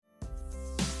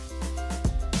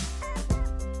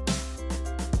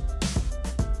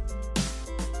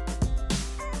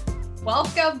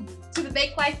Welcome to the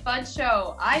Make Life Fun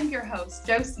Show. I'm your host,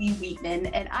 Josie Wheatman,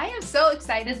 and I am so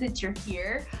excited that you're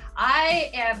here.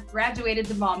 I have graduated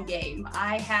the mom game.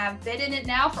 I have been in it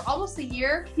now for almost a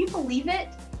year. Can you believe it?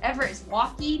 Everett is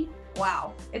walking.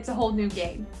 Wow, it's a whole new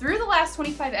game. Through the last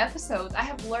 25 episodes, I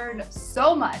have learned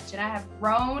so much, and I have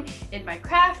grown in my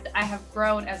craft. I have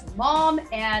grown as a mom,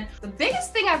 and the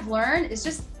biggest thing I've learned is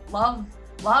just love,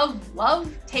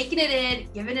 taking it in,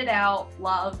 giving it out,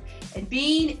 love, and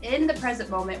being in the present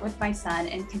moment with my son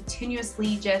and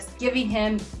continuously just giving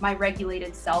him my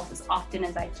regulated self as often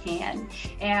as I can.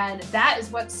 And that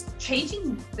is what's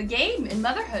changing the game in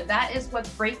motherhood. That is what's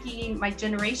breaking my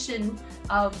generation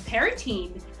of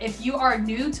parenting. If you are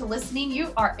new to listening,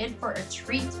 you are in for a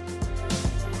treat.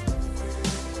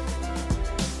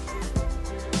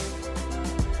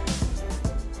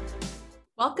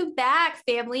 Welcome back,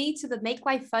 family, to the Make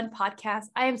Life Fun podcast.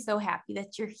 I am so happy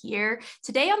that you're here.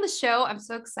 Today on the show, I'm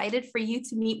so excited for you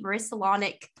to meet Marisa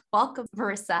Lonic. Welcome,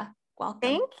 Marisa. Welcome.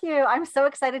 Thank you. I'm so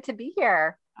excited to be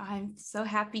here. I'm so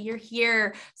happy you're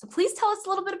here. So please tell us a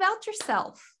little bit about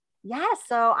yourself. Yeah,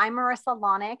 so I'm Marisa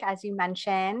Lonic, as you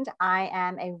mentioned. I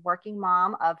am a working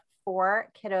mom of 4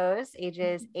 kiddos,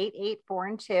 ages 8, 8, 4,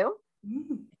 and 2.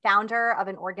 Founder of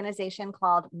an organization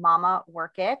called Mama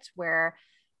Work It, where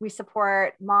we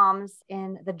support moms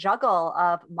in the juggle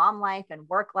of mom life and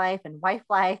work life and wife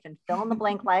life and fill in the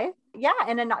blank life. Yeah,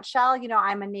 in a nutshell,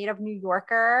 I'm a native New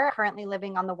Yorker, currently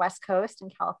living on the West Coast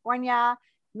in California,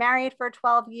 married for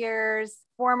 12 years,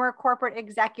 former corporate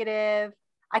executive.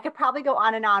 I could probably go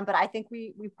on and on, but I think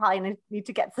we probably need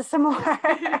to get to some more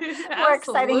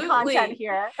exciting content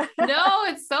here. No,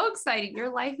 it's so exciting. Your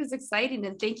life is exciting.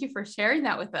 And thank you for sharing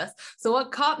that with us. So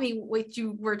what caught me, what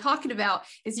you were talking about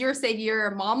is you were saying you're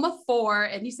a mom of 4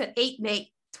 and you said 8 and 8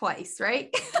 twice,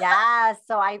 right? Yeah.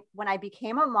 So when I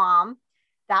became a mom,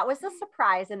 that was a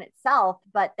surprise in itself.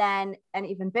 But then an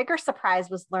even bigger surprise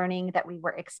was learning that we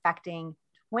were expecting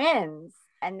twins.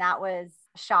 And that was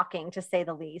shocking, to say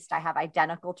the least. I have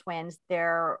identical twins.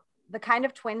 They're the kind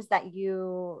of twins that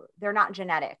they're not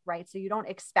genetic, right? So you don't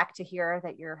expect to hear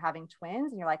that you're having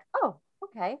twins and you're like, oh,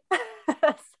 okay.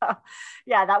 So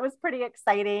yeah, that was pretty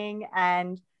exciting.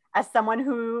 And as someone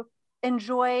who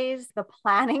enjoys the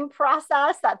planning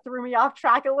process, that threw me off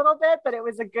track a little bit, but it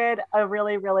was a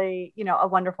really, really, a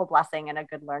wonderful blessing and a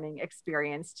good learning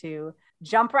experience to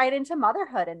jump right into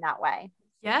motherhood in that way.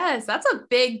 Yes, that's a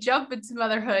big jump into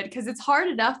motherhood because it's hard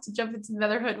enough to jump into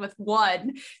motherhood with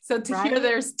 1. So to hear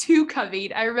there's 2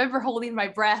 coming, I remember holding my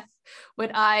breath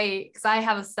because I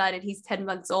have a son and he's 10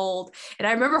 months old. And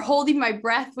I remember holding my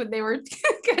breath when they were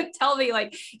going to tell me,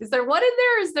 like, is there 1 in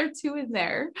there? Or is there 2 in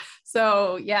there?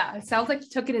 So yeah, it sounds like you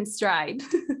took it in stride.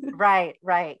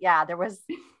 Right. Yeah. There was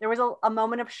a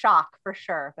moment of shock for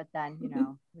sure, but then,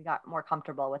 we got more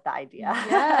comfortable with the idea.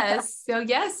 Yes.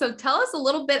 So tell us a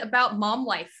little bit about mom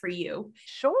life for you.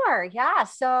 Sure. Yeah.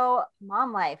 So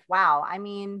mom life. Wow. I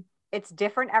mean, it's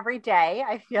different every day,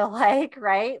 I feel like,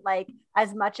 right? Like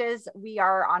as much as we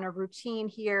are on a routine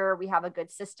here, we have a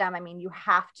good system. I mean, you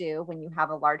have to, when you have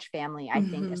a large family, I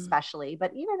think, especially,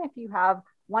 but even if you have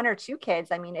 1 or 2 kids,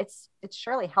 I mean, it's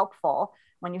surely helpful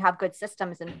when you have good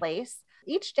systems in place.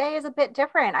 Each day is a bit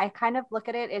different. I kind of look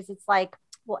at it as it's like,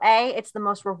 well, it's the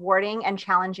most rewarding and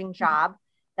challenging job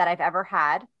that I've ever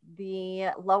had, the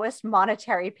lowest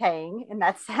monetary paying in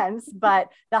that sense, but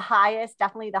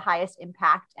definitely the highest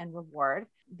impact and reward,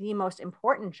 the most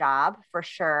important job for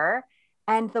sure.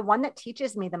 And the one that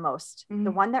teaches me the most,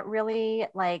 the one that really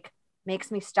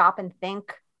makes me stop and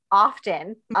think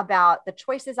often about the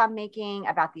choices I'm making,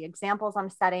 about the examples I'm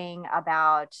setting,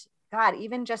 about God,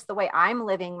 even just the way I'm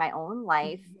living my own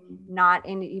life, not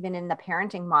even in the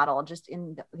parenting model, just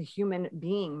in the human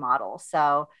being model.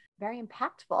 So very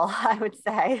impactful, I would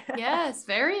say. Yes,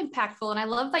 very impactful. And I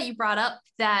love that you brought up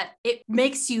that it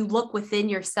makes you look within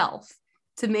yourself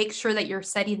to make sure that you're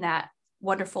setting that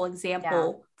wonderful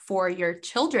example for your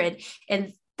children.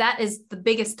 And that is the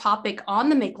biggest topic on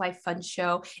the Make Life Fun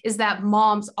show, is that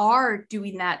moms are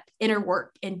doing that inner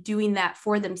work and doing that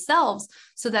for themselves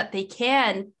so that they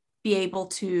can be able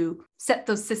to set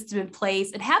those systems in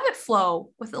place and have it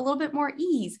flow with a little bit more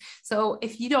ease. So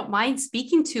if you don't mind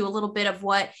speaking to a little bit of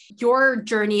what your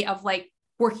journey of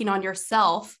working on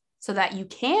yourself so that you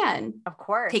can, of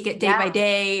course, take it day by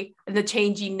day, the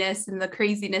changiness and the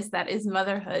craziness that is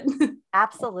motherhood.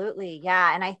 Absolutely.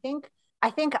 Yeah. And I think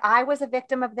I was a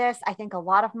victim of this. I think a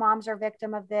lot of moms are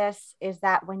victim of this, is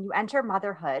that when you enter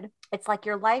motherhood, it's like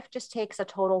your life just takes a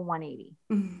total 180.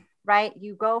 Right?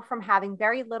 You go from having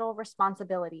very little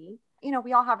responsibility.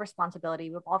 We all have responsibility.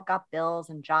 We've all got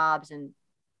bills and jobs and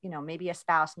maybe a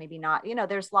spouse, maybe not,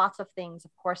 there's lots of things,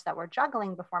 of course, that we're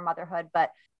juggling before motherhood,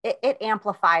 but it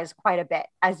amplifies quite a bit,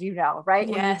 as you know, right?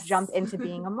 Yes. When you jump into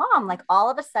being a mom, like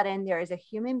all of a sudden there is a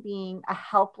human being, a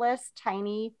helpless,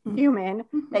 tiny human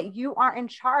that you are in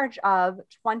charge of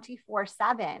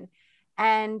 24/7.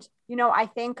 And, I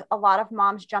think a lot of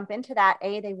moms jump into that.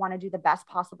 They want to do the best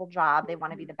possible job. They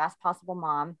want to be the best possible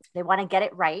mom. They want to get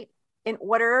it right. In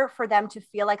order for them to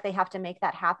feel like they have to make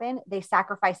that happen, they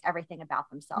sacrifice everything about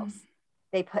themselves.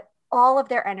 They put all of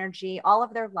their energy, all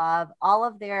of their love, all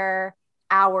of their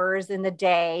hours in the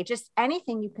day, just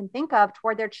anything you can think of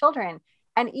toward their children.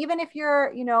 And even if you're,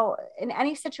 in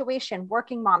any situation,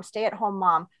 working mom, stay-at-home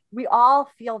mom, we all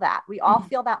feel that. We all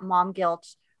feel that mom guilt.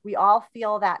 We all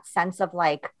feel that sense of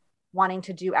like wanting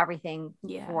to do everything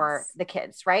for the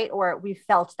kids, right? Or we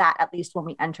felt that at least when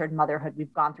we entered motherhood,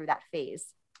 we've gone through that phase.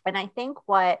 And I think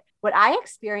what I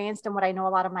experienced and what I know a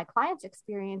lot of my clients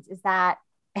experience is that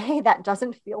that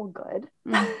doesn't feel good.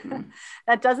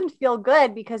 That doesn't feel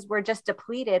good because we're just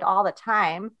depleted all the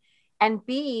time. And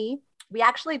B, we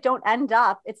actually don't end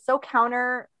up, it's so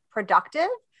counterproductive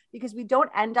because we don't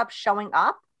end up showing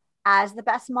up as the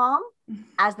best mom,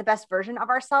 as the best version of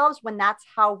ourselves when that's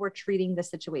how we're treating the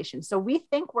situation. So we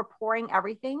think we're pouring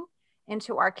everything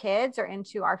into our kids or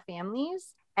into our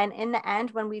families. And in the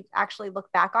end, when we actually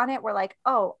look back on it, we're like,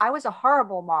 oh, I was a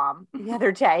horrible mom the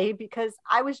other day because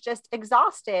I was just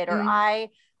exhausted, or I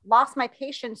lost my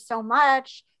patience so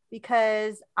much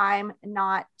because I'm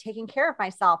not taking care of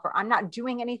myself, or I'm not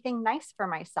doing anything nice for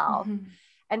myself.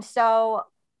 And so,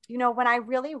 when I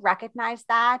really recognized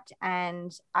that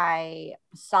and I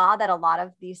saw that a lot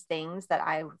of these things that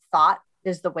I thought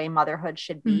is the way motherhood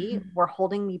should be were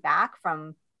holding me back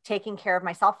from taking care of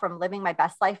myself, from living my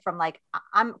best life, from like,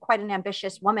 I'm quite an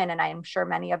ambitious woman. And I'm sure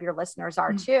many of your listeners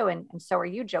are too. And so are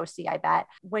you, Josie, I bet.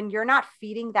 When you're not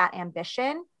feeding that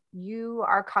ambition, you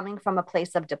are coming from a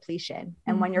place of depletion.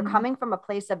 And when you're coming from a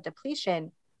place of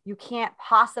depletion, you can't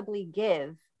possibly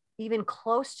give even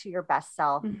close to your best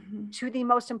self to the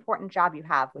most important job you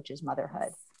have, which is motherhood.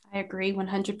 I agree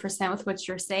 100% with what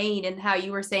you're saying, and how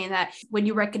you were saying that when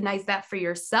you recognize that for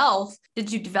yourself,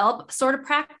 did you develop sort of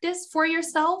practice for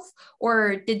yourself,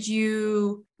 or did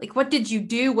you what did you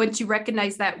do once you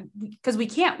recognize that? Because we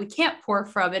can't pour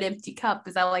from an empty cup,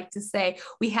 as I like to say.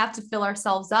 We have to fill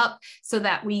ourselves up so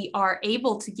that we are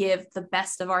able to give the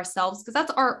best of ourselves, because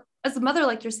that's as a mother,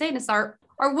 like you're saying, it's our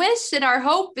wish and our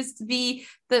hope is to be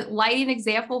the lighting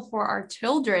example for our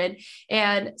children.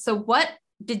 And so what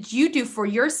did you do for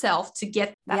yourself to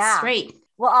get that straight?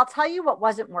 Well, I'll tell you what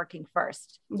wasn't working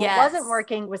first. What wasn't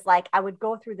working was like, I would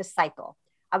go through the cycle.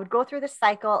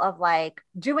 Of like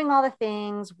doing all the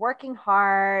things, working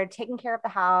hard, taking care of the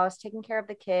house, taking care of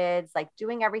the kids, like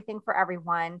doing everything for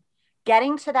everyone,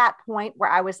 getting to that point where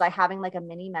I was like having like a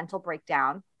mini mental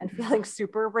breakdown and feeling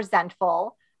super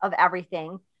resentful of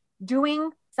everything,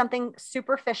 doing something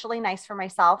superficially nice for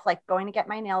myself, like going to get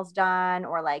my nails done,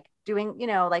 or like doing,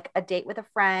 like a date with a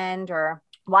friend, or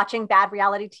watching bad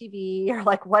reality TV, or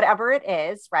like whatever it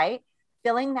is, right?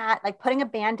 Feeling that, like putting a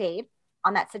Band-Aid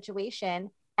on that situation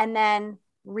and then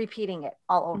repeating it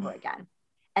all over again.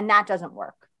 And that doesn't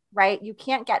work, right? You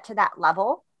can't get to that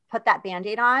level, put that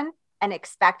Band-Aid on and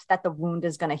expect that the wound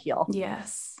is going to heal.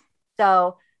 Yes.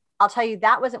 So I'll tell you,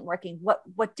 that wasn't working.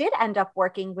 What did end up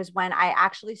working was when I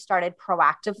actually started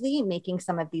proactively making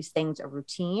some of these things a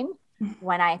routine,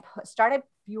 when I started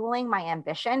fueling my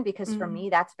ambition, because for me,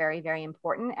 that's very, very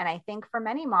important. And I think for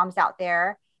many moms out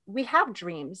there, we have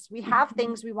dreams, we have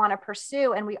things we want to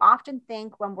pursue. And we often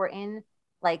think when we're in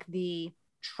like the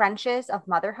trenches of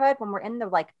motherhood, when we're in the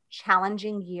like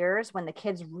challenging years, when the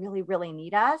kids really, really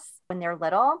need us, when they're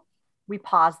little, we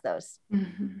pause those.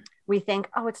 We think,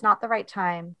 oh, it's not the right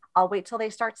time. I'll wait till they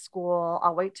start school.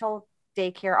 I'll wait till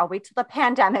daycare. I'll wait till the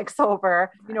pandemic's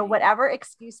over, whatever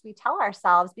excuse we tell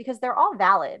ourselves, because they're all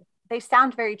valid. They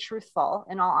sound very truthful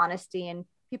in all honesty, and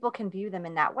people can view them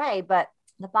in that way. But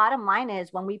the bottom line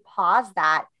is, when we pause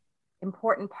that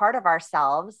important part of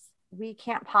ourselves, we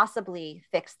can't possibly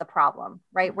fix the problem,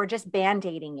 right? We're just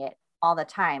band-aiding it all the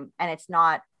time. And it's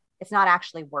not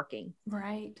actually working.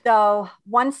 Right. So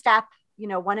one step,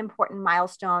 one important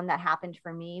milestone that happened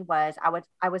for me was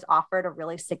I was offered a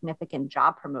really significant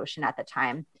job promotion at the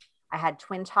time. I had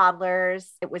twin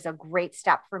toddlers. It was a great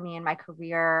step for me in my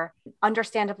career.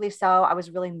 Understandably so. I was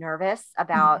really nervous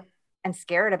about and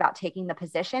scared about taking the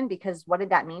position, because what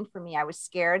did that mean for me? I was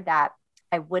scared that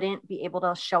I wouldn't be able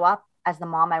to show up as the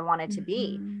mom I wanted to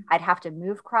be. I'd have to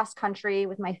move cross country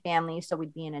with my family. So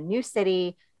we'd be in a new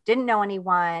city, didn't know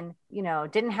anyone,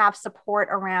 didn't have support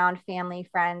around family,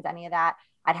 friends, any of that.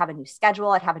 I'd have a new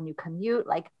schedule. I'd have a new commute.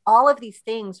 Like all of these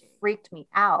things freaked me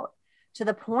out to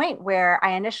the point where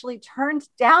I initially turned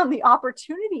down the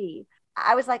opportunity.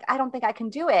 I was like, I don't think I can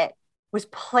do it. Was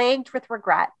plagued with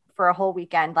regret for a whole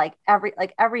weekend. Like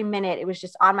every minute it was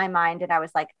just on my mind. And I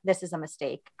was like, this is a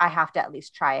mistake. I have to at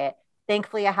least try it.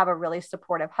 Thankfully, I have a really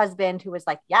supportive husband who was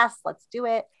like, yes, let's do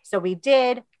it. So we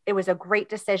did. It was a great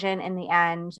decision in the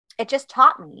end. It just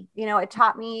taught me, it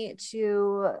taught me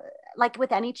to, like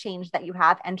with any change that you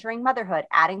have, entering motherhood,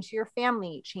 adding to your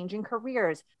family, changing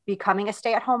careers, becoming a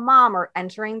stay-at-home mom, or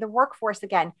entering the workforce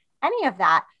again, any of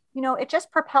that, it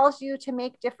just propels you to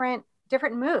make different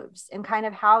moves in kind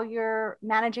of how you're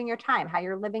managing your time, how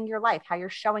you're living your life, how you're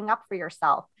showing up for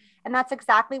yourself. And that's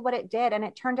exactly what it did. And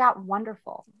it turned out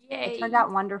wonderful. Yay. It turned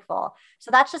out wonderful. So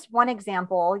that's just one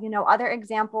example. Other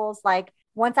examples, like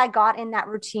once I got in that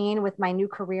routine with my new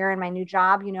career and my new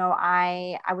job,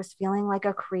 I was feeling like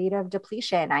a creative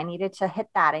depletion. I needed to hit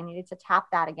that. I needed to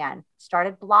tap that again.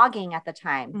 Started blogging at the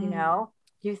time.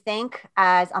 You think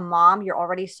as a mom, you're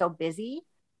already so busy.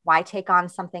 Why take on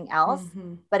something else?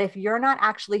 But if you're not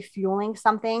actually fueling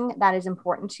something that is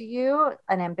important to you,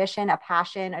 an ambition, a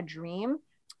passion, a dream,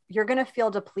 you're going to feel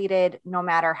depleted no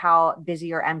matter how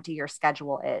busy or empty your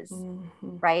schedule is,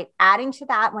 right? Adding to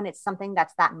that when it's something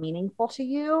that's that meaningful to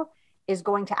you is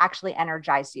going to actually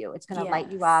energize you. It's going to light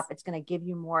you up. It's going to give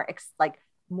you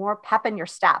more pep in your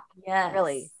step. Yes.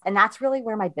 Really. And that's really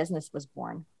where my business was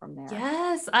born from there.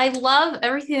 Yes. I love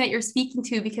everything that you're speaking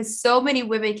to because so many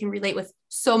women can relate with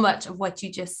so much of what you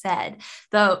just said.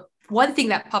 The one thing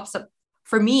that pops up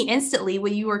for me instantly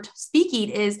when you were speaking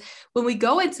is when we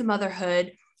go into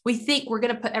motherhood, we think we're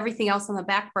going to put everything else on the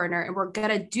back burner and we're going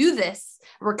to do this.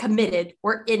 We're committed.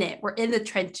 We're in it. We're in the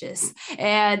trenches.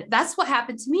 And that's what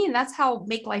happened to me. And that's how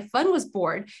Make Life Fun was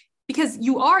born, because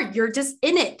you're just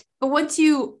in it. But once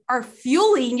you are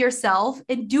fueling yourself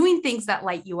and doing things that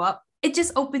light you up, it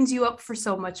just opens you up for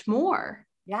so much more.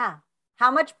 Yeah. How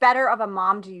much better of a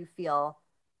mom do you feel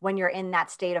when you're in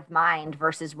that state of mind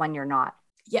versus when you're not?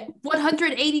 Yeah.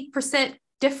 180%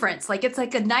 difference. Like it's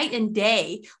like a night and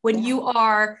day when you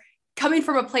are coming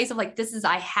from a place of like, this is,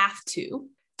 I have to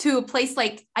a place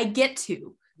like I get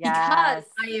to, because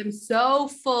I am so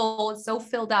full, so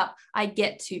filled up, I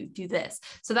get to do this.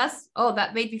 So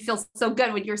that made me feel so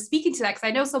good when you're speaking to that. Cause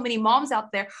I know so many moms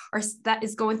out there that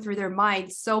is going through their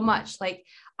mind so much. Like,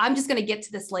 I'm just going to get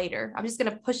to this later. I'm just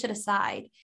going to push it aside.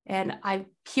 And I'm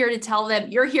here to tell them,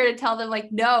 you're here to tell them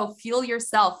like, no, fuel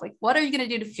yourself. Like, what are you going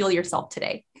to do to fuel yourself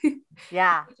today?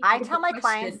 Yeah. I tell my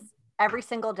clients every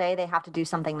single day, they have to do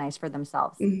something nice for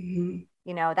themselves.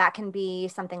 That can be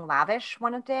something lavish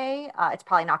one day. It's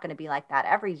probably not going to be like that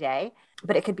every day,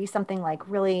 but it could be something like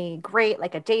really great,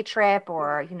 like a day trip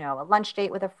or, a lunch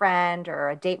date with a friend or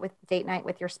a date night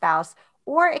with your spouse.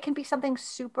 Or it can be something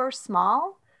super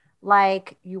small.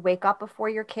 Like you wake up before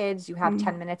your kids, you have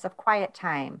 10 minutes of quiet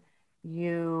time.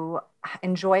 You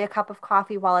enjoy a cup of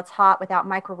coffee while it's hot without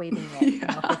microwaving it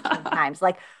 15 times.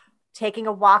 Like taking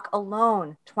a walk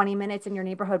alone, 20 minutes in your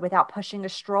neighborhood without pushing a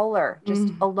stroller,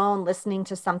 just alone listening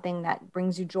to something that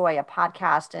brings you joy, a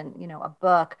podcast and, a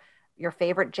book, your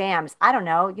favorite jams. I don't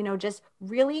know, just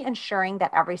really ensuring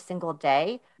that every single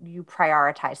day you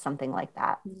prioritize something like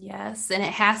that. Yes. And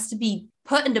it has to be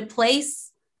put into place.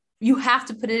 You have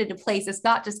to put it into place. It's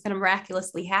not just going to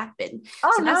miraculously happen.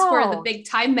 So that's where the big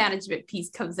time management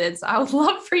piece comes in. So I would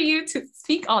love for you to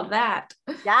speak on that.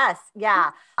 Yes.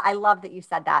 Yeah. I love that you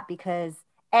said that because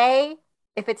if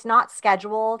it's not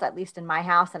scheduled, at least in my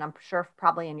house, and I'm sure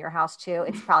probably in your house too,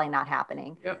 it's probably not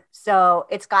happening. Yep. So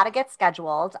it's got to get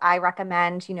scheduled. I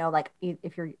recommend, like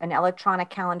if you're an electronic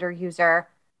calendar user,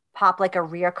 pop like a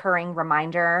reoccurring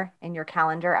reminder in your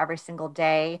calendar every single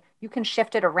day. You can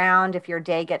shift it around if your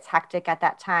day gets hectic at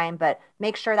that time, but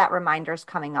make sure that reminder is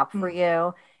coming up for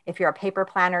you. If you're a paper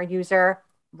planner user,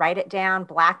 write it down,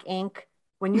 black ink.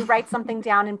 When you write something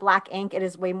down in black ink, it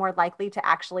is way more likely to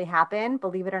actually happen.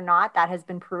 Believe it or not, that has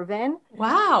been proven.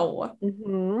 Wow.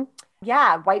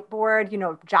 Yeah.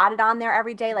 Whiteboard, jot it on there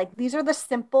every day. Like these are the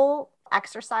simple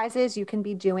exercises you can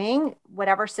be doing,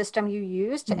 whatever system you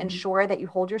use to ensure that you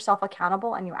hold yourself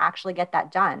accountable and you actually get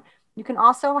that done. You can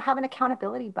also have an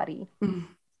accountability buddy.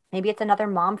 Maybe it's another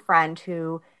mom friend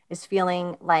who is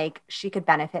feeling like she could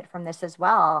benefit from this as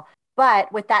well.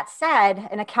 But with that said,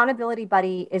 an accountability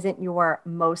buddy isn't your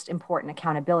most important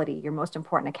accountability. Your most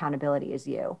important accountability is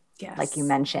you. Yes. Like you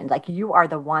mentioned, like you are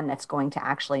the one that's going to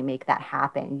actually make that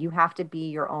happen. You have to be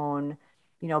your own,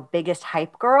 biggest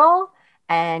hype girl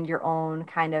and your own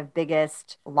kind of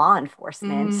biggest law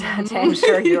enforcement to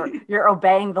ensure Mm. you're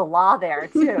obeying the law there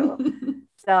too.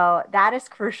 So that is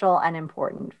crucial and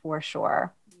important for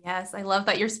sure. Yes, I love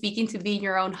that you're speaking to being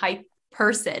your own hype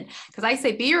person, because I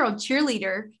say be your own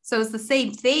cheerleader. So it's the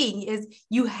same thing, is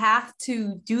you have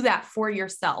to do that for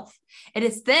yourself. And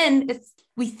it's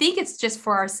we think it's just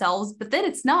for ourselves, but then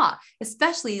it's not,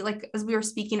 especially like as we were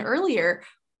speaking earlier,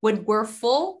 when we're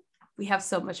full, we have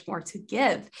so much more to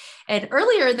give. And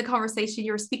earlier in the conversation,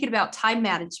 you were speaking about time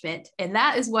management. And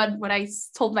that is when I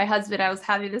told my husband I was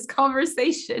having this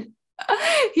conversation,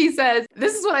 he says,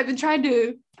 this is what I've been trying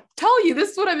to tell you.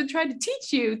 This is what I've been trying to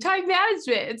teach you, time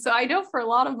management. And so I know for a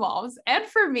lot of moms and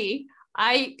for me,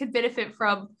 I could benefit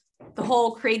from the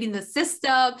whole creating the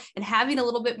system and having a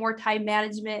little bit more time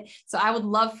management. So I would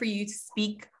love for you to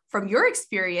speak from your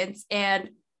experience and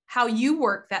how you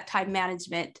work that time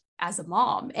management as a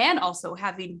mom and also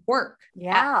having work.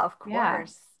 Yeah, of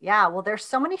course. Yeah. Well, there's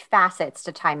so many facets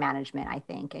to time management, I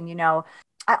think. And,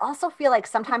 I also feel like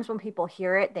sometimes when people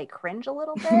hear it, they cringe a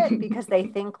little bit because they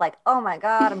think like, oh my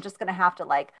God, I'm just going to have to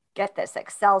like get this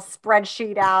Excel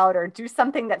spreadsheet out or do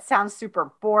something that sounds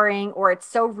super boring, or it's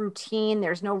so routine.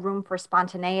 There's no room for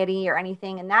spontaneity or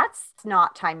anything. And that's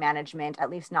not time management,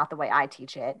 at least not the way I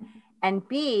teach it. And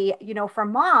B, for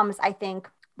moms, I think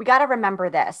we got to remember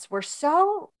this. I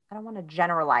don't want to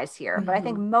generalize here, but I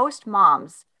think most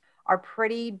moms are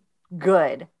pretty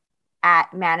good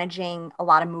at managing a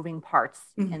lot of moving parts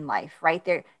in life, right?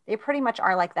 They pretty much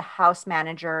are like the house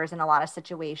managers in a lot of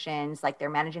situations. Like they're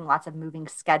managing lots of moving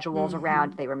schedules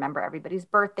around. They remember everybody's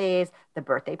birthdays, the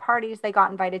birthday parties they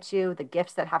got invited to, the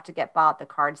gifts that have to get bought, the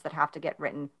cards that have to get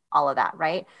written, all of that,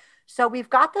 right? So we've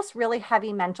got this really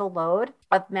heavy mental load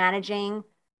of managing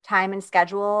time and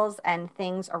schedules and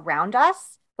things around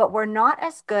us, but we're not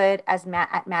as good as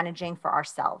at managing for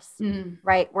ourselves,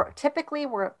 right? We're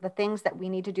the things that we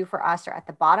need to do for us are at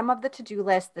the bottom of the to-do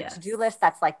list, to-do list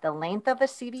that's like the length of a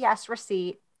CVS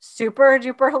receipt, super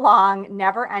duper long,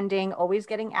 never ending, always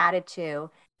getting added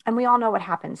to. And we all know what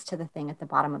happens to the thing at the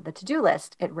bottom of the to-do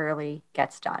list. It rarely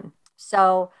gets done.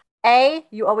 So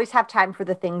you always have time for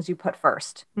the things you put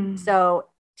first. So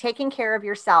taking care of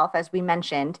yourself, as we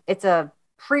mentioned, it's a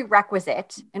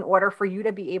prerequisite in order for you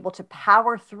to be able to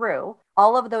power through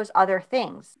all of those other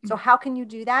things. So how can you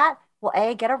do that? Well,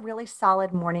 get a really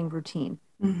solid morning routine.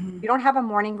 If you don't have a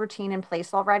morning routine in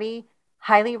place already,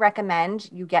 highly recommend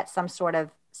you get some sort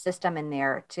of system in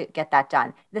there to get that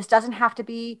done. This doesn't have to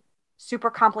be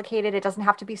super complicated. It doesn't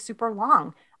have to be super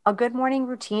long. A good morning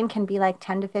routine can be like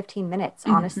 10 to 15 minutes,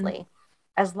 honestly,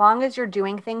 as long as you're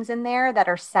doing things in there that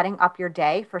are setting up your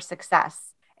day for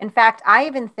success. In fact, I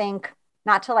even think,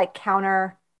 not to like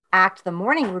counteract the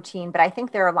morning routine, but I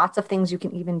think there are lots of things you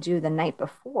can even do the night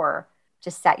before to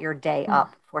set your day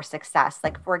up for success.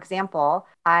 Like, for example,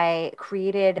 I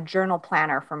created a journal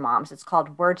planner for moms. It's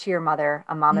called Word to Your Mother,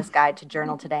 A Mama's Guide to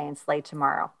Journal Today and Slay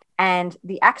Tomorrow. And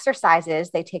the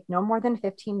exercises, they take no more than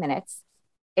 15 minutes.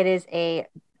 It is a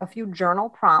few journal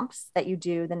prompts that you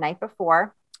do the night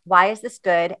before. Why is this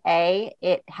good?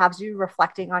 It has you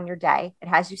reflecting on your day. It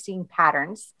has you seeing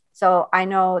patterns. So I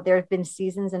know there have been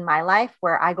seasons in my life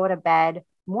where I go to bed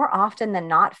more often than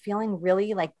not feeling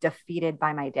really like defeated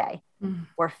by my day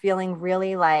or feeling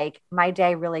really like my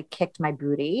day really kicked my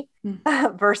booty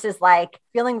versus like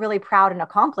feeling really proud and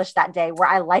accomplished that day, where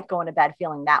I like going to bed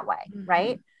feeling that way.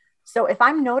 Right. So if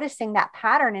I'm noticing that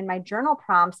pattern in my journal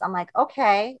prompts, I'm like,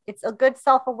 okay, it's a good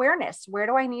self-awareness. Where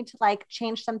do I need to like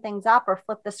change some things up or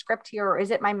flip the script here? Or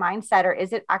is it my mindset, or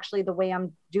is it actually the way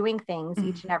I'm doing things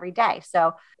each and every day?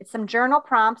 So it's some journal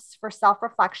prompts for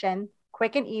self-reflection,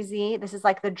 quick and easy. This is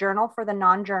like the journal for the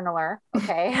non-journaler.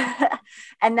 Okay.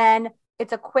 And then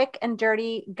it's a quick and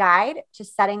dirty guide to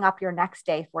setting up your next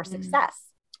day for success.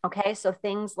 Okay. So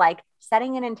things like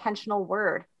setting an intentional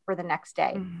word for the next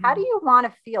day. How do you want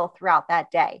to feel throughout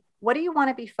that day? What do you want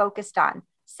to be focused on?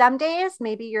 Some days,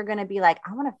 maybe you're going to be like,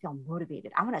 I want to feel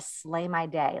motivated. I want to slay my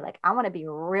day. Like, I want to be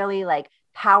really like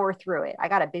power through it. I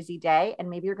got a busy day. And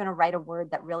maybe you're going to write a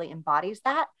word that really embodies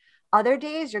that. Other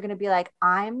days, you're going to be like,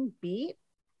 I'm beat.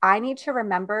 I need to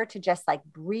remember to just like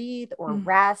breathe or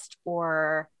rest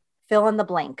or fill in the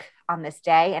blank on this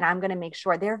day. And I'm going to make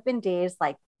sure. There have been days,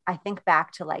 like I think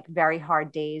back to like very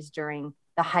hard days during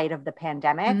the height of the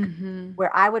pandemic,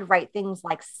 where I would write things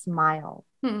like smile,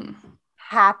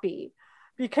 happy,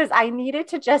 because I needed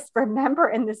to just remember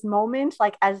in this moment,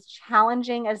 like as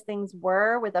challenging as things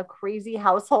were with a crazy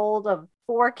household of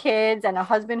 4 kids and a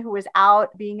husband who was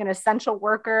out being an essential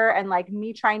worker, and like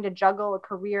me trying to juggle a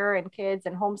career and kids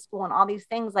and homeschool and all these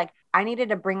things, like I needed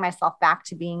to bring myself back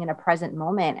to being in a present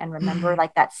moment and remember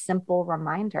like that simple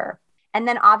reminder. And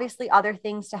then obviously other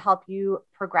things to help you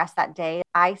progress that day.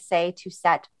 I say to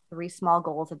set 3 small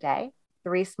goals a day,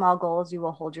 3 small goals you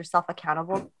will hold yourself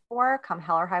accountable for come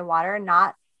hell or high water,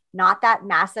 not that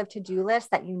massive to-do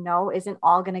list that you know isn't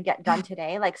all going to get done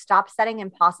today. Like stop setting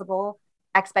impossible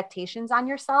expectations on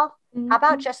yourself. How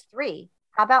about just 3?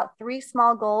 How about 3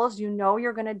 small goals you know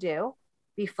you're going to do?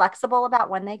 Be flexible about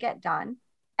when they get done.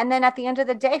 And then at the end of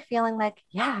the day, feeling like,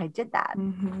 yeah, I did that.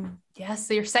 Yes.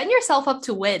 So you're setting yourself up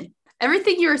to win.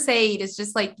 Everything you're saying is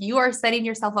just like you are setting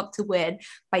yourself up to win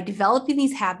by developing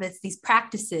these habits, these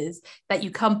practices that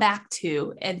you come back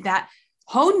to and that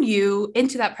hone you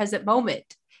into that present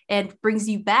moment and brings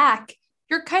you back.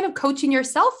 You're kind of coaching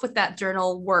yourself with that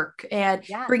journal work and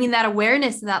bringing that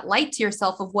awareness and that light to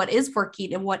yourself of what is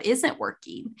working and what isn't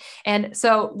working. And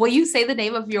so will you say the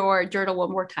name of your journal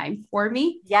one more time for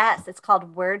me? Yes, it's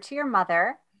called Word to Your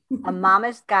Mother, A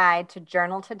Mama's Guide to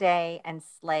Journal Today and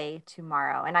Slay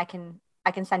Tomorrow. And I can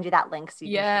send you that link so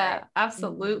you can share it.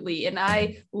 Absolutely. And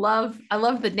I love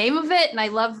the name of it. And I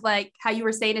love like how you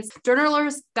were saying it's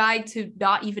journaler's guide to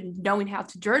not even knowing how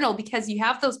to journal, because you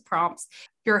have those prompts.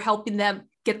 You're helping them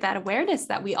get that awareness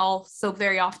that we all so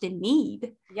very often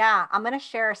need. Yeah. I'm going to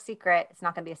share a secret. It's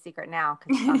not going to be a secret now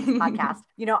because it's on this podcast.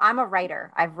 You know, I'm a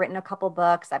writer. I've written a couple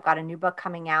books. I've got a new book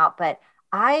coming out, but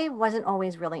I wasn't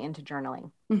always really into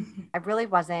journaling. I really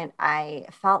wasn't. I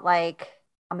felt like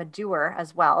I'm a doer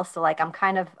as well. So like, I'm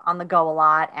kind of on the go a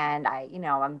lot and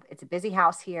it's a busy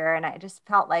house here. And I just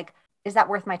felt like, is that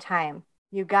worth my time?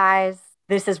 You guys,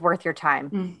 this is worth your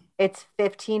time. It's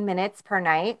 15 minutes per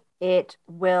night. It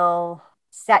will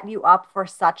set you up for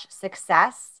such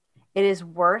success. It is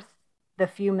worth the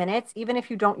few minutes, even if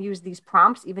you don't use these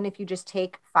prompts, even if you just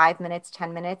take 5 minutes,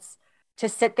 10 minutes to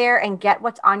sit there and get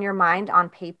what's on your mind on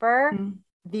paper.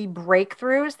 The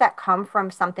breakthroughs that come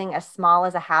from something as small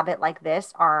as a habit like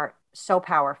this are so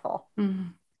powerful.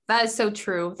 That is so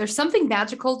true. There's something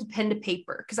magical to pen to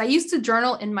paper, because I used to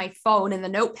journal in my phone in the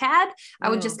notepad. I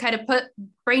would just kind of put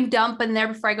brain dump in there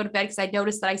before I go to bed because I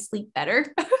noticed that I sleep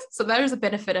better. So there's a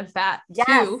benefit of that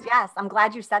too. Yes. I'm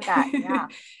glad you said that. Yeah.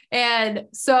 And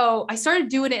so I started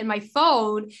doing it in my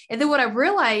phone. And then what I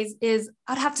realized is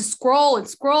I'd have to scroll and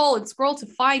scroll and scroll to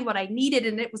find what I needed.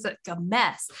 And it was like a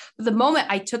mess. But the moment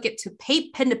I took it to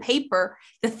pen to paper,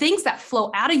 the things that flow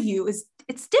out of you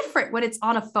it's different when it's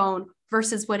on a phone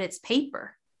versus when it's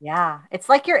paper. Yeah. It's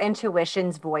like your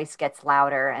intuition's voice gets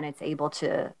louder and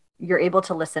you're able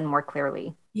to listen more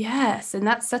clearly. Yes. And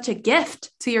that's such a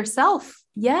gift to yourself.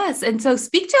 Yes. And so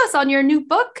speak to us on your new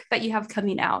book that you have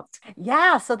coming out.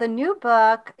 Yeah. So the new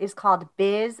book is called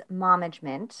Biz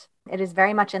Momagement. It is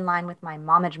very much in line with my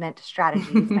momagement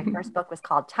strategies. My first book was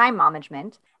called Time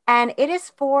Momagement. And it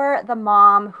is for the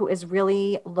mom who is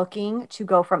really looking to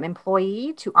go from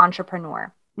employee to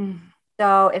entrepreneur.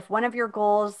 So if one of your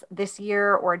goals this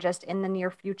year or just in the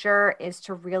near future is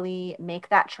to really make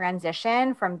that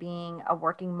transition from being a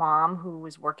working mom who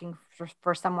is working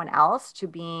for someone else to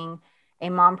being a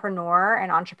mompreneur,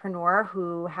 an entrepreneur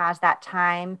who has that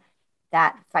time,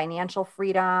 that financial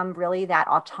freedom, really that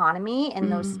autonomy in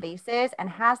those spaces, and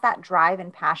has that drive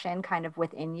and passion kind of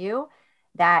within you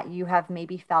that you have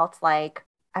maybe felt like,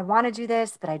 I want to do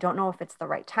this, but I don't know if it's the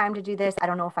right time to do this. I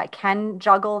don't know if I can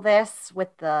juggle this with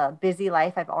the busy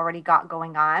life I've already got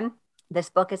going on. This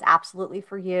book is absolutely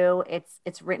for you.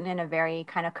 It's written in a very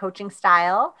kind of coaching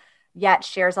style, yet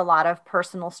shares a lot of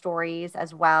personal stories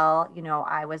as well. You know,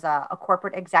 I was a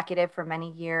corporate executive for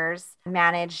many years,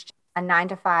 managed a 9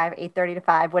 to 5, 8:30 to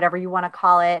 5, whatever you want to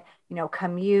call it, you know,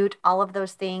 commute, all of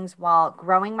those things while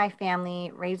growing my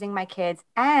family, raising my kids,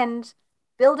 and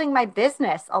building my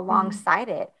business alongside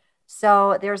it.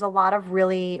 So there's a lot of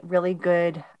really, really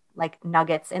good like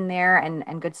nuggets in there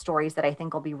and good stories that I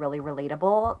think will be really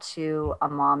relatable to a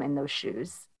mom in those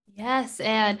shoes. Yes.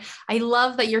 And I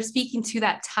love that you're speaking to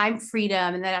that time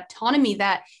freedom and that autonomy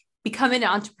that becoming an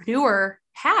entrepreneur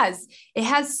has. It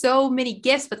has so many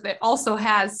gifts, but it also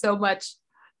has so much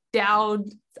down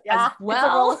as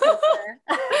well.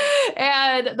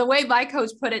 And the way my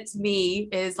coach put it to me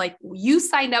is like, you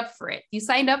signed up for it. You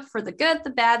signed up for the good,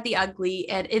 the bad, the ugly,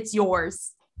 and it's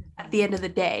yours at the end of the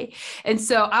day. And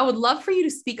so I would love for you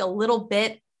to speak a little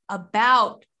bit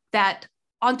about that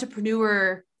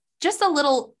entrepreneur, just a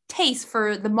little taste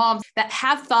for the moms that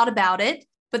have thought about it,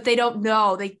 but they don't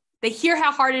know. They hear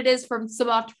how hard it is from some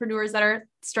entrepreneurs that are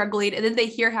struggling, and then they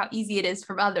hear how easy it is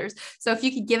from others. So if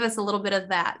you could give us a little bit of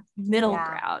that middle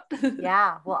ground.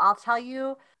 Yeah. Well, I'll tell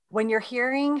you, when you're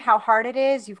hearing how hard it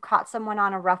is, you've caught someone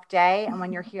on a rough day. And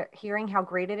when you're hearing how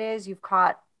great it is, you've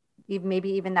caught maybe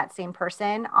even that same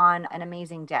person on an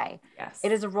amazing day. Yes.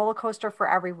 It is a roller coaster for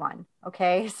everyone.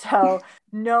 Okay. So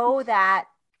know that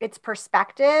it's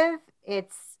perspective.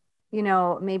 It's,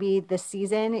 maybe the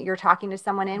season you're talking to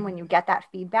someone in when you get that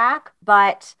feedback.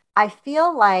 But I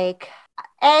feel like,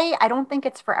 I don't think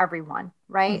it's for everyone,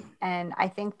 right? And I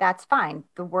think that's fine.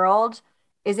 The world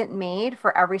isn't made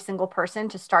for every single person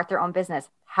to start their own business.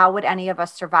 How would any of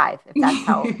us survive if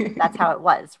that's how it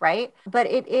was, right? But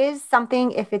it is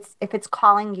something, if it's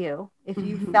calling you, if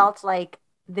you felt like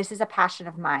this is a passion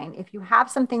of mine, if you have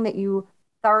something that you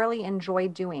thoroughly enjoy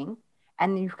doing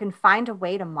and you can find a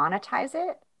way to monetize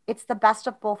it, it's the best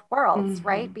of both worlds,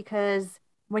 right? Because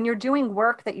when you're doing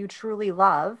work that you truly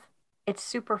love, it's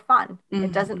super fun.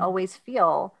 It doesn't always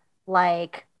feel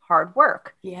like hard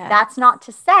work. Yeah. That's not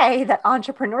to say that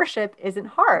entrepreneurship isn't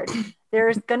hard.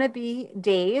 There's going to be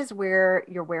days where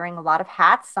you're wearing a lot of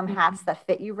hats, some hats that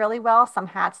fit you really well, some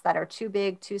hats that are too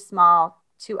big, too small,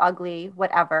 too ugly,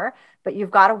 whatever, but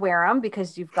you've got to wear them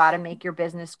because you've got to make your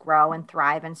business grow and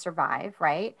thrive and survive,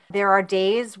 right? There are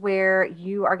days where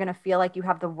you are going to feel like you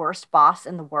have the worst boss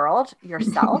in the world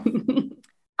yourself.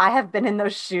 I have been in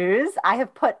those shoes. I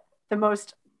have put the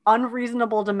most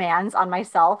unreasonable demands on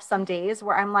myself some days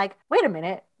where I'm like, wait a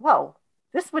minute, whoa,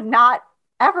 this would not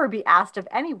ever be asked of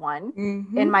anyone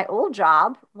in my old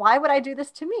job. Why would I do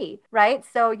this to me? Right.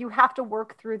 So you have to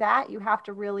work through that. You have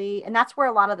to really, and that's where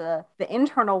a lot of the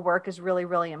internal work is really,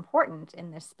 really important in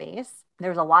this space.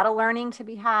 There's a lot of learning to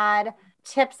be had.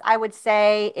 Tips I would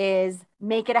say is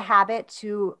make it a habit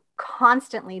to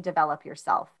constantly develop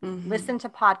yourself. Listen to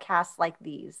podcasts like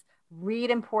these.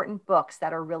 Read important books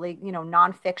that are really,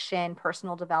 nonfiction,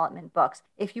 personal development books.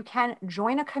 If you can,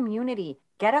 join a community,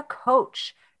 get a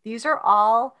coach. These are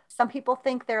all, some people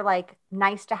think they're like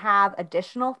nice to have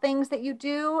additional things that you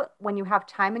do when you have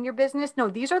time in your business. No,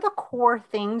 these are the core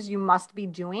things you must be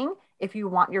doing if you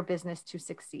want your business to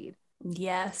succeed.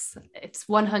 Yes, it's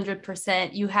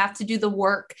 100%. You have to do the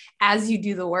work as you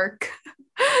do the work.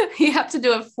 You have to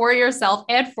do it for yourself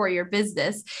and for your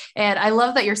business. And I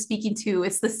love that you're speaking to,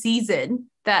 it's the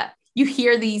season that you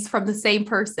hear these from the same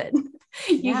person.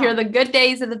 You hear the good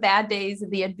days and the bad days and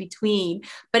the in between,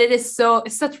 but it's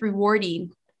such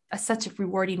rewarding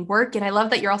work. And I love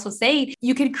that you're also saying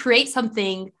you can create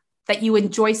something that you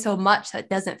enjoy so much that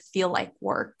doesn't feel like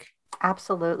work.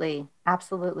 Absolutely.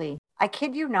 Absolutely. I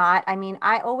kid you not. I mean,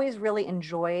 I always really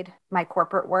enjoyed my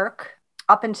corporate work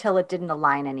up until it didn't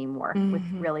align anymore with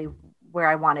really where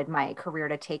I wanted my career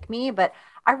to take me. But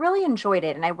I really enjoyed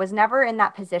it. And I was never in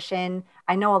that position.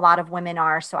 I know a lot of women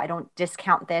are, so I don't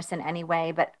discount this in any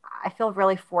way, but I feel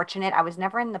really fortunate. I was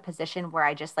never in the position where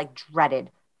I just like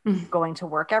dreaded going to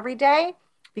work every day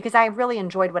because I really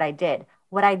enjoyed what I did.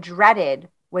 What I dreaded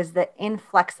was the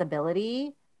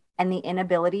inflexibility and the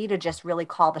inability to just really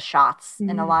call the shots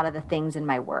in a lot of the things in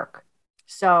my work.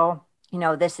 So,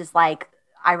 this is like,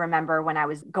 I remember when I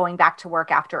was going back to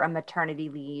work after a maternity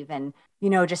leave and,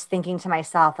 just thinking to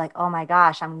myself, like, oh my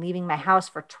gosh, I'm leaving my house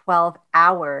for 12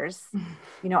 hours.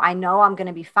 I know I'm going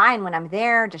to be fine when I'm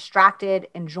there, distracted,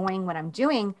 enjoying what I'm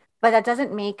doing. But that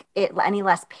doesn't make it any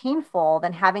less painful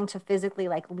than having to physically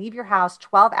like leave your house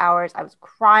 12 hours. I was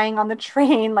crying on the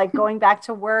train, like going back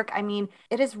to work. I mean,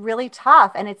 it is really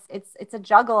tough and it's a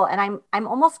juggle. And I'm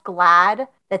almost glad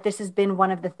that this has been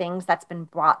one of the things that's been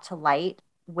brought to light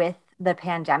with the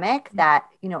pandemic, that,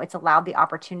 it's allowed the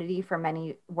opportunity for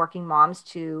many working moms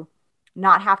to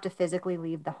not have to physically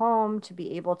leave the home, to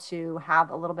be able to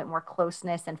have a little bit more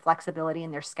closeness and flexibility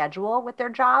in their schedule with their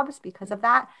jobs because of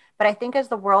that. But I think as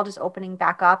the world is opening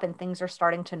back up and things are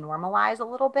starting to normalize a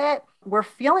little bit, we're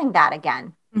feeling that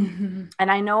again. And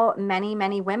I know many,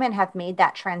 many women have made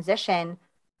that transition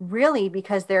really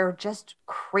because they're just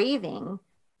craving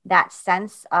that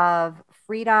sense of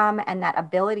freedom and that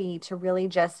ability to really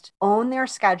just own their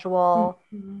schedule,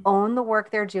 own the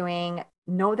work they're doing,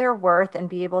 know their worth, and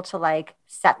be able to like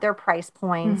set their price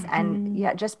points and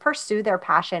just pursue their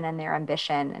passion and their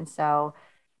ambition. And so,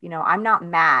 I'm not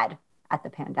mad at the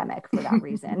pandemic for that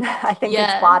reason. I think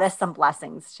it's brought us some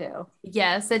blessings too.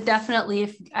 Yes, it definitely.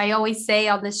 If I always say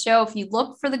on this show, if you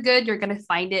look for the good, you're going to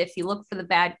find it. If you look for the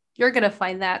bad, you're going to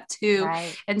find that too.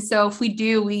 Right. And so if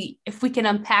we can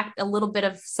unpack a little bit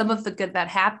of some of the good that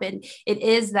happened, it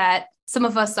is that some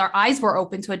of us, our eyes were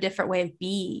open to a different way of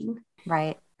being.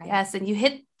 Right. Yes. And you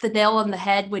hit the nail on the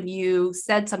head when you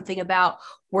said something about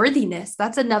worthiness.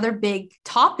 That's another big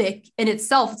topic in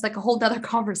itself. It's like a whole nother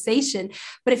conversation.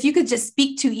 But if you could just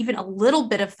speak to even a little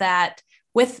bit of that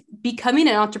with becoming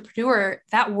an entrepreneur,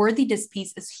 that worthiness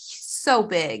piece is so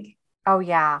big. Oh,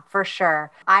 yeah, for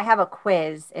sure. I have a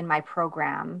quiz in my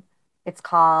program. It's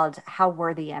called How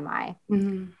Worthy Am I?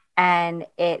 And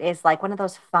it is like one of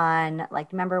those fun,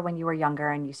 like, remember when you were younger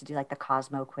and used to do like the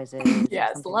Cosmo quizzes or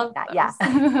Yes, something love like that? those.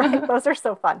 Yeah, right. Those are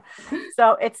so fun.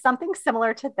 So it's something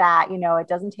similar to that. It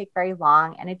doesn't take very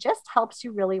long, and it just helps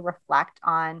you really reflect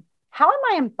on, how am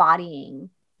I embodying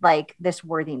like this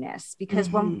worthiness? Because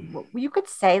when you could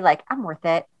say like, I'm worth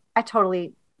it. I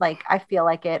totally, like, I feel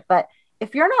like it. But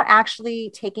if you're not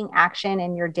actually taking action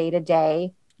in your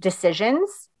day-to-day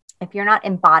decisions, if you're not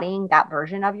embodying that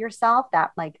version of yourself,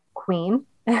 that like queen,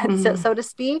 so to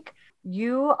speak,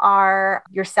 you're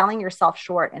selling yourself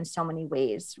short in so many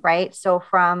ways, right? So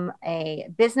from a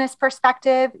business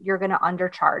perspective, you're going to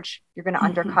undercharge, you're going to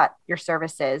undercut your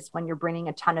services when you're bringing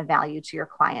a ton of value to your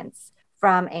clients.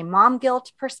 From a mom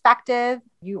guilt perspective,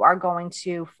 you are going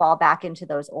to fall back into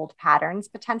those old patterns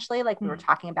potentially, like we were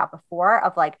talking about before,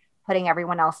 of like putting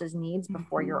everyone else's needs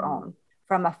before your own.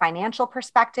 From a financial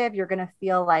perspective, you're going to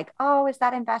feel like, oh, is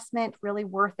that investment really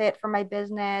worth it for my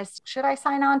business? Should I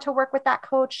sign on to work with that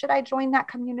coach? Should I join that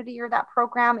community or that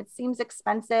program? It seems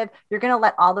expensive. You're going to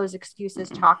let all those excuses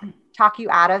talk you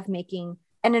out of making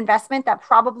an investment that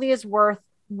probably is worth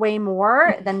way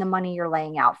more than the money you're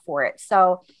laying out for it.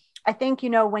 So I think,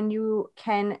 when you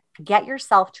can get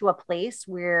yourself to a place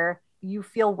where you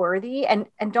feel worthy, and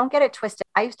don't get it twisted.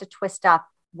 I used to twist up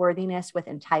worthiness with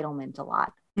entitlement a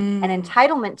lot. And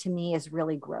entitlement to me is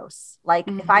really gross. Like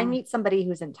if I meet somebody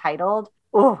who's entitled,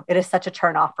 oh, it is such a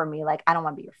turn off for me. Like, I don't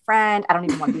want to be your friend. I don't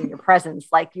even want to be in your presence.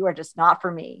 Like, you are just not for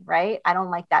me. Right. I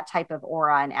don't like that type of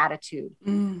aura and attitude.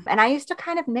 And I used to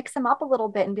kind of mix them up a little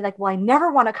bit and be like, well, I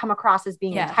never want to come across as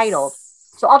being entitled.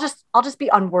 So I'll just be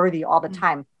unworthy all the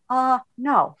time.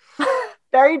 No,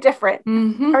 very different.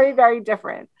 Very, very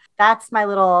different. That's my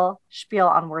little spiel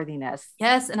on worthiness.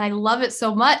 Yes. And I love it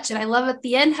so much. And I love at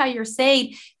the end how you're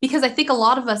saying, because I think a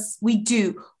lot of us, we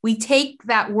take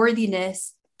that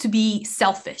worthiness to be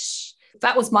selfish.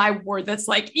 That was my word. That's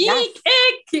like, eek,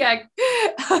 ick. Yeah.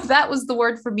 That was the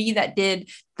word for me that did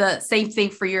the same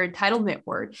thing for your entitlement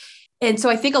word. And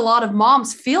so I think a lot of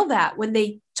moms feel that when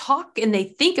they talk and they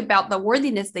think about the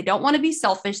worthiness, they don't want to be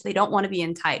selfish. They don't want to be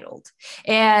entitled.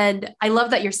 And I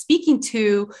love that you're speaking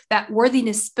to that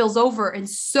worthiness spills over in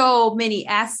so many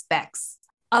aspects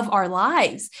of our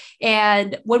lives.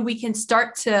 And when we can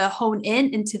start to hone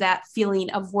into that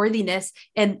feeling of worthiness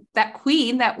and that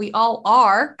queen that we all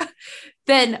are,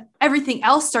 then everything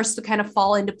else starts to kind of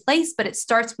fall into place. But it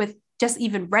starts with just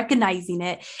even recognizing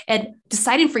it and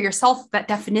deciding for yourself that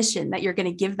definition that you're going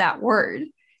to give that word,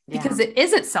 because it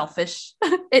isn't selfish.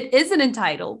 It isn't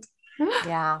entitled.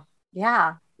 Yeah.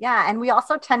 And we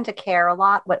also tend to care a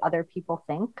lot what other people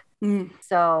think.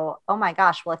 So, oh my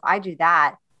gosh, well, if I do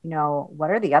that, what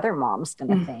are the other moms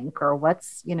going to think? Or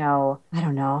what's, I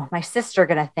don't know, my sister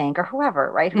going to think, or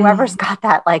whoever, right? Whoever's got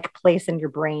that like place in your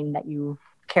brain that you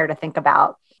care to think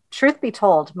about. Truth be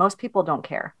told, most people don't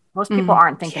care. Most people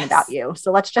aren't thinking about you.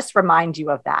 So let's just remind you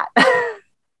of that.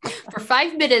 For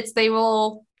 5 minutes, they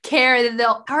will care.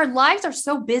 Our lives are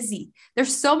so busy.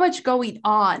 There's so much going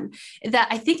on that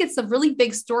I think it's a really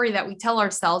big story that we tell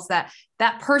ourselves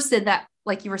that person that,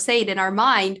 like you were saying, in our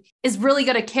mind is really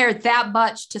going to care that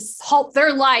much to halt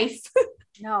their life.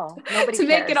 No, nobody to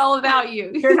cares. make it all about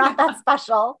you. You're not that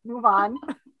special. Move on.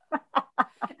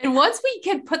 And once we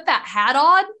can put that hat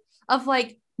on of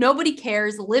like, nobody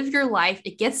cares, live your life,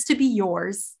 it gets to be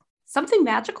yours, something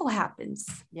magical happens.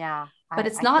 Yeah. But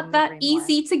it's not that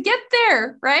easy to get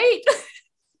there, right?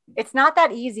 It's not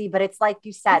that easy, but it's like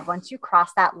you said, once you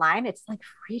cross that line, it's like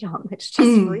freedom. It's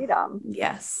just freedom.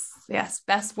 Yes.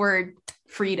 Best word,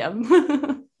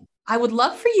 freedom. I would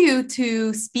love for you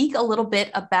to speak a little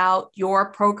bit about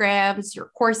your programs,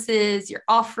 your courses, your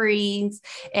offerings,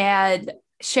 and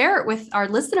share it with our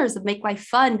listeners of Make Life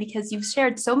Fun, because you've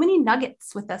shared so many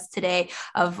nuggets with us today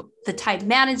of the time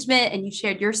management, and you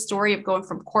shared your story of going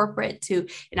from corporate to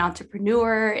an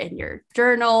entrepreneur and your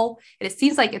journal. And it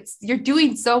seems like you're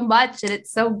doing so much and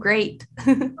it's so great.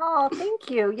 Oh,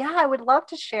 thank you. Yeah, I would love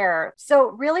to share. So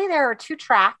really there are 2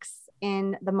 tracks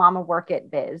in the Mama Work It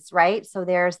biz, right? So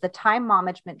there's the time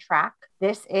management track.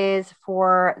 This is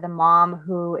for the mom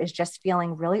who is just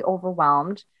feeling really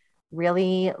overwhelmed,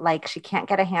 really like she can't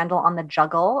get a handle on the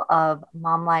juggle of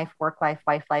mom life, work life,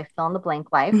 wife life, fill in the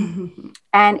blank life.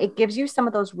 And it gives you some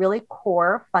of those really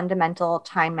core fundamental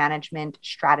time management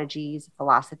strategies,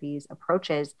 philosophies,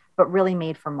 approaches, but really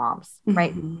made for moms,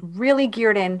 right? Really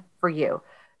geared in for you.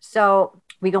 So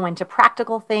we go into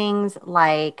practical things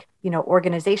like,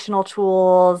 organizational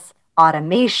tools,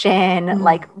 automation,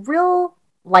 like real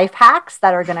life hacks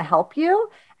that are going to help you.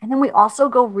 And then we also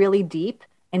go really deep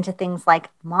into things like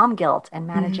mom guilt and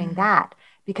managing that,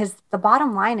 Because the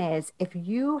bottom line is, if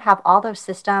you have all those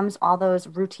systems, all those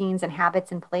routines and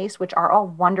habits in place, which are all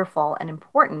wonderful and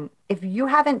important, if you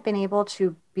haven't been able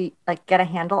to be like get a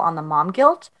handle on the mom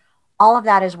guilt, all of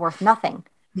that is worth nothing,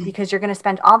 because you're going to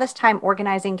spend all this time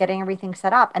organizing, getting everything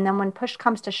set up. And then when push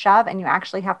comes to shove and you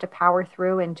actually have to power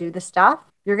through and do the stuff,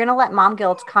 you're going to let mom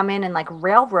guilt come in and like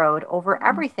railroad over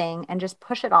everything and just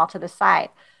push it all to the side.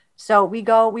 So we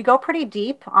go pretty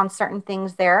deep on certain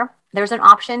things there. There's an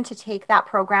option to take that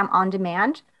program on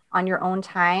demand on your own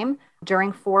time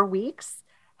during 4 weeks.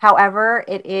 However,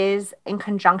 it is in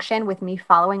conjunction with me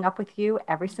following up with you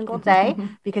every single day,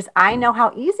 because I know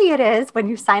how easy it is when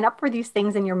you sign up for these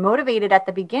things and you're motivated at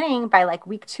the beginning by like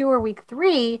week 2 or week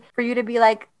 3 for you to be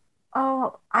like,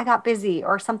 oh, I got busy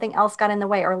or something else got in the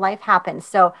way or life happened.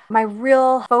 So my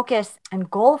real focus and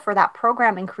goal for that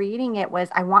program and creating it was,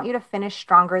 I want you to finish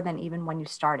stronger than even when you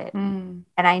started. And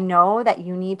I know that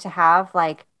you need to have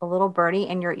like a little birdie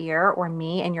in your ear or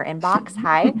me in your inbox,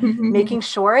 hi, making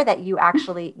sure that you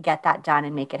actually get that done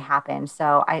and make it happen.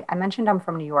 So I mentioned I'm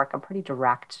from New York. I'm pretty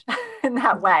direct in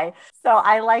that way. So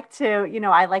I like to,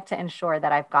 I like to ensure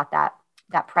that I've got that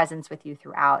presence with you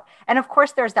throughout. And of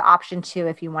course, there's the option too,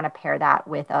 if you want to pair that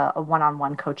with a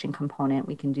one-on-one coaching component,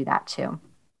 we can do that too.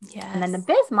 Yes. And then the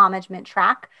biz management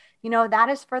track, that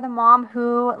is for the mom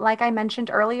who, like I mentioned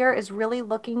earlier, is really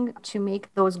looking to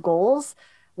make those goals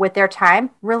with their time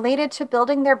related to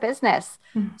building their business.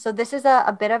 So this is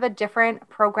a bit of a different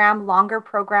program, longer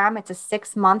program. It's a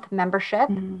 6-month membership.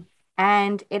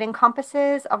 And it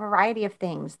encompasses a variety of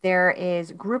things. There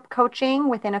is group coaching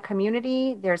within a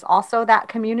community. There's also that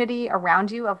community around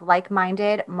you of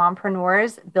like-minded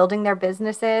mompreneurs building their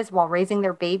businesses while raising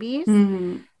their babies.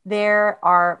 There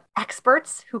are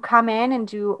experts who come in and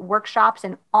do workshops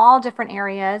in all different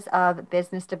areas of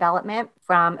business development,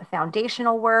 from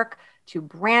foundational work to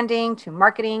branding, to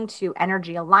marketing, to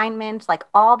energy alignment, like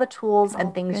all the tools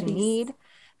and things you need.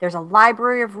 There's a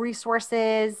library of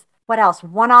resources. What else?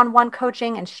 One-on-one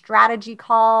coaching and strategy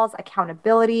calls,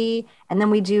 accountability. And then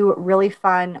we do really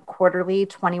fun quarterly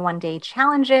 21-day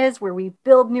challenges where we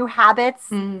build new habits.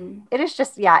 It is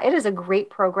just, it is a great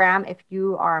program if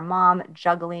you are a mom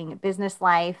juggling business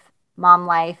life, mom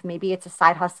life. Maybe it's a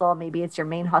side hustle. Maybe it's your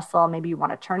main hustle. Maybe you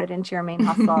want to turn it into your main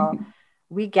hustle.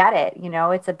 We get it.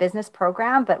 It's a business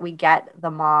program, but we get the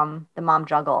mom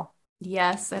juggle.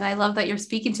 Yes. And I love that you're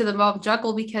speaking to the mom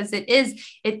juggle, because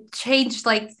it changed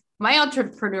like my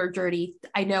entrepreneur journey.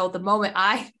 I know the moment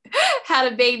I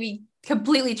had a baby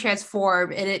completely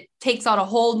transformed, and it takes on a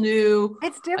whole new,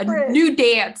 it's different, a new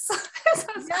dance.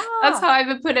 That's how I've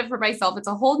been putting it for myself. It's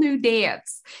a whole new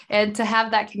dance. And to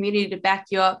have that community to back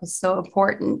you up is so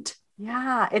important.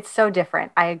 Yeah, it's so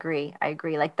different. I agree.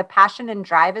 Like the passion and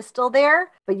drive is still there,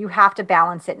 but you have to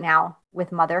balance it now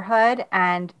with motherhood.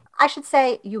 And I should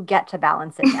say you get to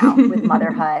balance it now with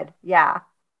motherhood. Yeah.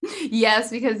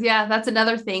 Yes, because that's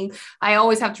another thing. I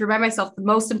always have to remind myself the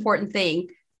most important thing.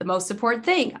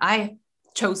 I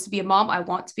chose to be a mom. I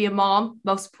want to be a mom.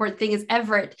 Most important thing is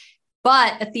Everett.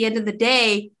 But at the end of the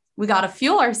day, we got to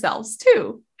fuel ourselves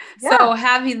too. Yeah. So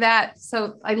having that,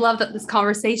 I love that this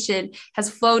conversation has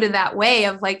flowed in that way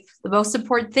of like, the most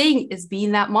important thing is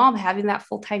being that mom, having that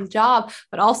full-time job,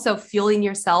 but also fueling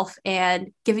yourself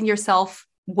and giving yourself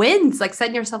wins, like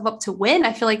setting yourself up to win.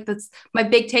 I feel like that's my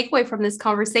big takeaway from this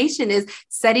conversation, is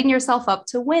setting yourself up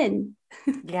to win.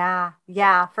 Yeah,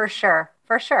 for sure.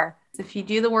 If you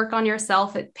do the work on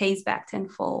yourself, it pays back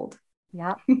tenfold.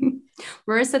 Yeah.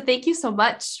 Marisa, thank you so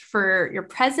much for your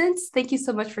presence. Thank you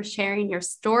so much for sharing your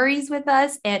stories with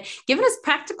us and giving us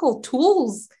practical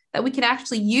tools that we can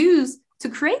actually use to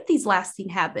create these lasting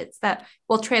habits that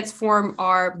will transform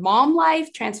our mom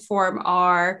life, transform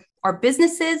our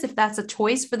businesses, if that's a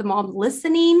choice for the mom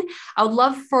listening. I would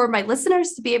love for my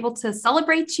listeners to be able to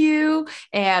celebrate you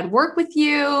and work with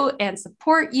you and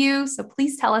support you. So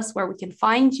please tell us where we can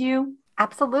find you.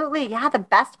 Absolutely. Yeah. The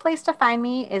best place to find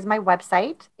me is my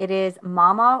website. It is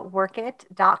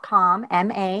mamaworkit.com,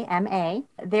 MAMA.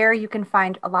 There you can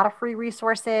find a lot of free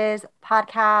resources,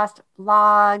 podcast,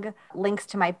 blog, links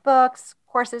to my books,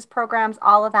 courses, programs,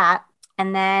 all of that.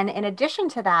 And then in addition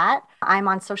to that, I'm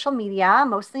on social media,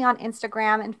 mostly on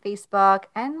Instagram and Facebook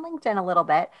and LinkedIn a little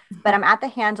bit, but I'm at the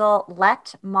handle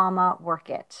Let Mama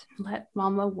Work It. Let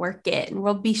Mama Work It. And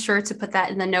we'll be sure to put that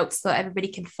in the notes so everybody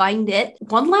can find it.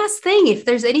 One last thing, if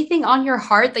there's anything on your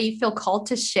heart that you feel called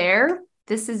to share,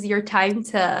 this is your time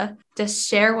to just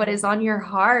share what is on your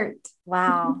heart.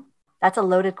 Wow. That's a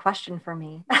loaded question for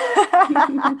me.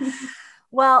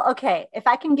 Well, okay. If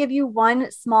I can give you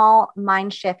one small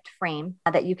mind shift frame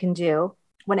that you can do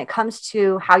when it comes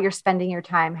to how you're spending your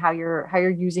time, how you're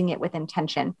using it with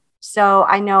intention. So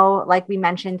I know, like we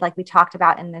mentioned, like we talked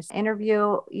about in this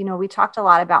interview, we talked a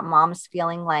lot about moms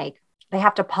feeling like they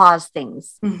have to pause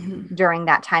things during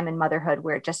that time in motherhood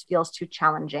where it just feels too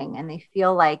challenging and they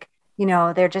feel like,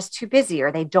 they're just too busy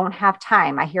or they don't have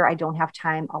time. I don't have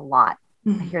time a lot.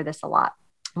 I hear this a lot.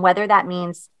 Whether that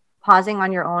means pausing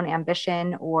on your own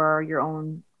ambition or your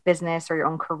own business or your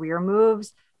own career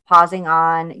moves, pausing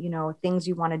on, things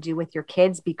you want to do with your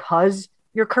kids because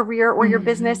your career or your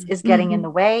business is getting in the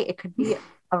way. It could be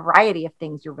a variety of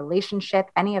things, your relationship,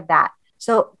 any of that.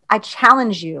 So I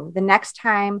challenge you, the next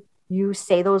time you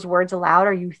say those words aloud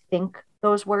or you think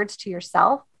those words to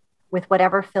yourself with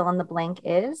whatever fill in the blank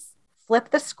is,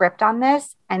 flip the script on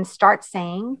this and start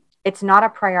saying, it's not a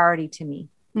priority to me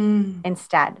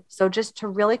instead. So just to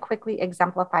really quickly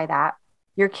exemplify that,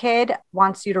 your kid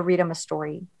wants you to read them a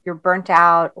story. You're burnt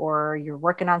out or you're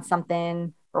working on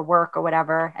something for work or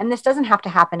whatever. And this doesn't have to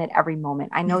happen at every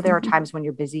moment. I know there are times when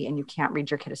you're busy and you can't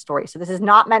read your kid a story. So this is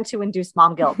not meant to induce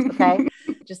mom guilt. Okay.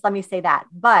 Just let me say that.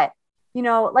 But,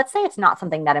 let's say it's not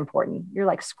something that important. You're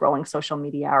like scrolling social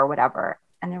media or whatever.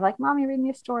 And they're like, Mommy, read me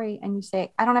a story. And you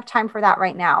say, I don't have time for that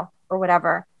right now or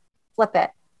whatever. Flip it.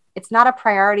 It's not a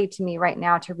priority to me right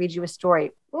now to read you a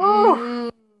story.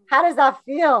 Ooh, how does that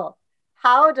feel?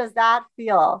 How does that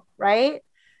feel? Right?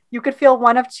 You could feel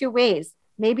one of two ways.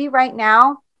 Maybe right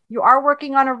now you are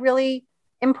working on a really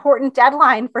important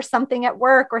deadline for something at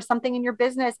work or something in your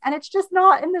business, and it's just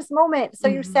not in this moment. So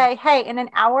you say, hey, in an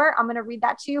hour, I'm going to read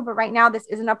that to you. But right now, this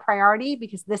isn't a priority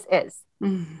because this is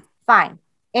fine.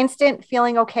 Instant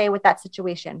feeling okay with that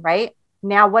situation, right?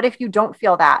 Now, what if you don't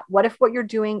feel that? What if what you're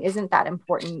doing isn't that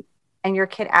important and your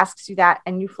kid asks you that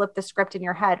and you flip the script in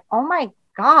your head? Oh my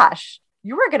gosh,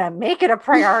 you were going to make it a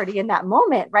priority in that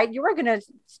moment, right? You were going to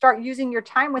start using your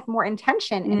time with more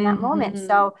intention in that moment.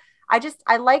 So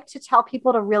I like to tell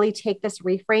people to really take this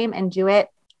reframe and do it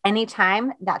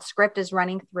anytime that script is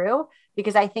running through,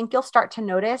 because I think you'll start to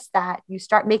notice that you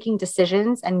start making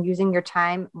decisions and using your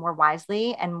time more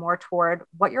wisely and more toward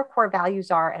what your core values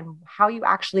are and how you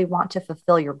actually want to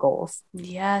fulfill your goals.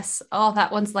 Yes. Oh,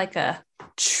 that one's like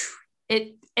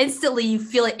it instantly you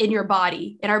feel it in your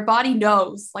body, and our body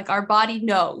knows.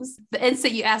 The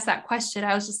instant you ask that question,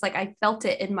 I was just like, I felt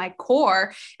it in my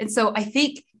core. And so I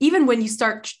think even when you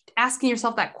start asking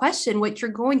yourself that question, what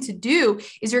you're going to do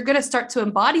is you're going to start to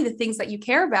embody the things that you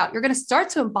care about. You're going to start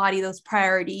to embody those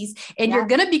priorities, and you're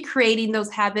going to be creating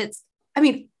those habits. I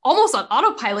mean, almost on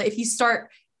autopilot if you start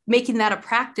making that a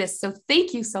practice. So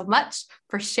thank you so much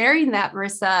for sharing that,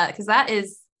 Marisa, because that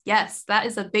is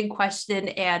a big question.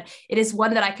 And it is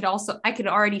one that I could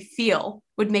already feel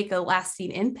would make a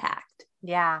lasting impact.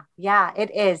 Yeah,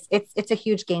 it is. It's a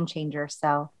huge game changer.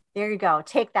 So there you go.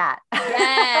 Take that.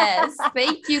 Yes.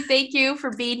 Thank you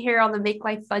for being here on the Make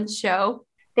Life Fun show.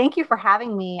 Thank you for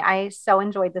having me. I so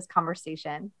enjoyed this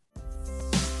conversation.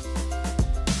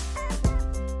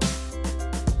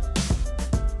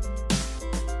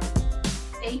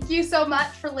 Thank you so much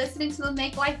for listening to the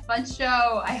Make Life Fun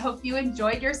show. I hope you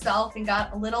enjoyed yourself and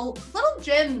got a little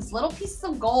gems, little pieces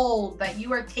of gold that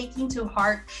you are taking to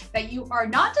heart, that you are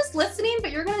not just listening,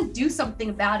 but you're going to do something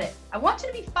about it. I want you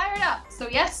to be fired up. So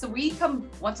yes, we come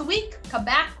once a week, come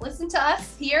back, listen to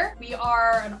us here. We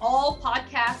are on all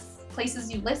podcasts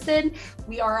places you listen.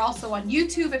 We are also on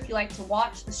YouTube if you like to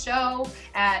watch the show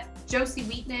at Josie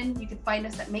Wheatman. You can find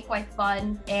us at Make Life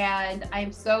Fun, and I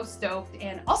am so stoked.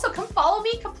 And also come follow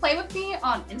me, come play with me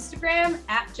on Instagram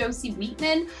at Josie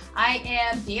Wheatman. I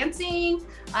am dancing,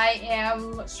 I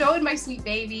am showing my sweet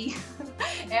baby,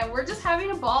 and we're just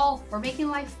having a ball. We're making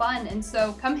life fun. And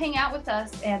so come hang out with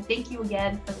us, and thank you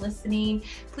again for listening.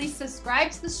 Please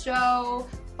subscribe to the show.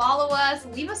 Follow us,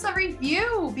 leave us a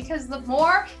review, because the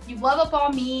more you love up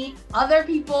on me, other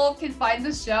people can find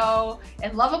the show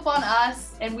and love up on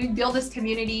us, and we build this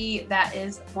community that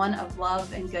is one of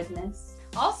love and goodness.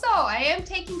 Also, I am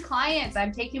taking clients.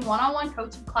 I'm taking one-on-one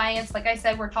coaching clients. Like I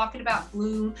said, we're talking about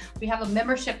Bloom. We have a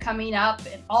membership coming up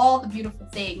and all the beautiful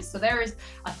things. So there is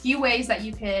a few ways that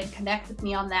you can connect with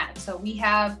me on that. So we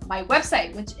have my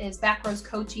website, which is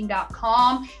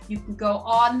backrowscoaching.com. You can go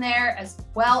on there, as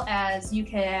well as you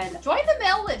can join the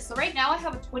mail list. So right now I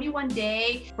have a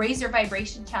 21-day Raise Your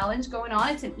Vibration challenge going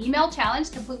on. It's an email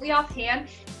challenge, completely offhand.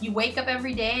 You wake up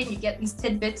every day and you get these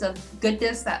tidbits of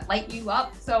goodness that light you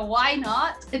up. So why not?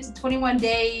 It's a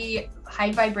 21-day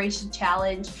high vibration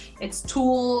challenge. It's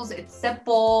tools, it's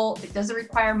simple, it doesn't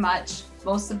require much.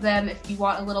 Most of them, if you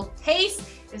want a little taste,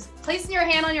 is placing your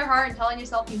hand on your heart and telling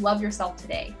yourself you love yourself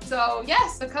today. So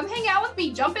yes, so come hang out with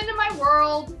me, jump into my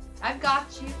world. I've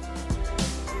got you.